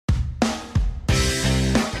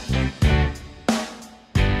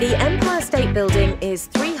The Empire State Building is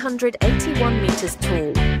 381 metres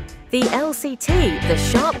tall. The LCT, the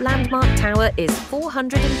Sharp Landmark Tower, is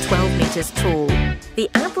 412 metres tall. The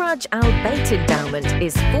Abraj Al Bait Endowment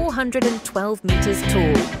is 412 metres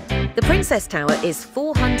tall. The Princess Tower is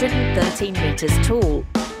 413 metres tall.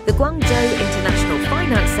 The Guangzhou International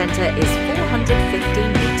Finance Centre is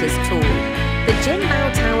 415 metres tall. The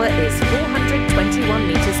Jinmao Tower is 421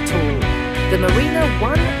 metres tall. The Marina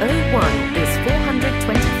 101 is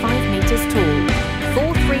 425 metres tall.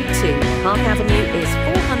 432 Park Avenue is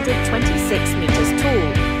 426 metres tall.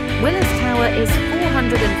 Willis Tower is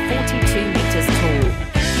 442 metres tall.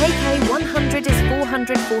 KK 100 is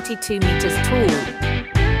 442 metres tall.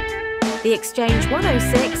 The Exchange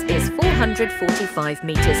 106 is 445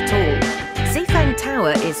 metres tall. Xifeng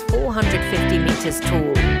Tower is 450 metres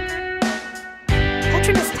tall.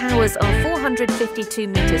 Petronas Towers are 452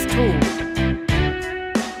 metres tall.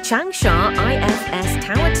 Changsha IFS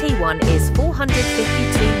Tower T1 is 452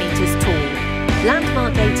 metres tall.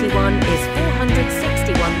 Landmark 81 is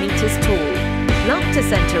 461 metres tall. Laughter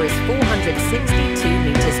Centre is 462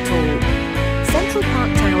 metres tall. Central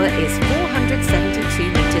Park Tower is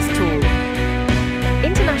 472 metres tall.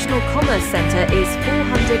 International Commerce Centre is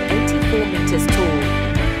 484 metres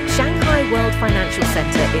tall. Shanghai World Financial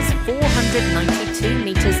Centre is 492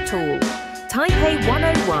 metres tall. Taipei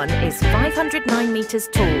 101 is 509 metres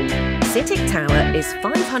tall. CITIC Tower is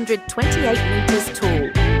 528 metres tall.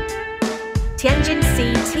 Tianjin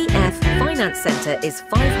CTF Finance Centre is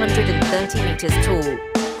 530 metres tall.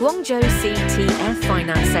 Guangzhou CTF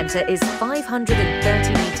Finance Centre is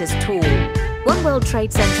 530 metres tall. One World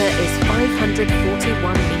Trade Center is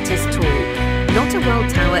 541 metres tall. Notta World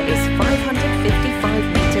Tower is 555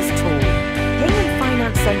 metres tall. Hainan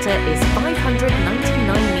Finance Center is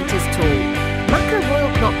 599 metres tall. Macca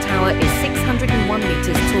Royal Clock Tower is 601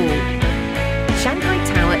 metres tall. Shanghai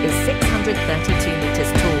Tower is 632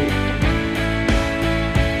 metres tall.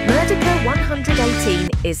 Merdeka 118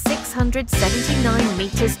 is 679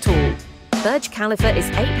 metres tall. Burj Khalifa is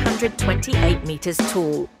 828 metres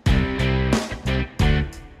tall.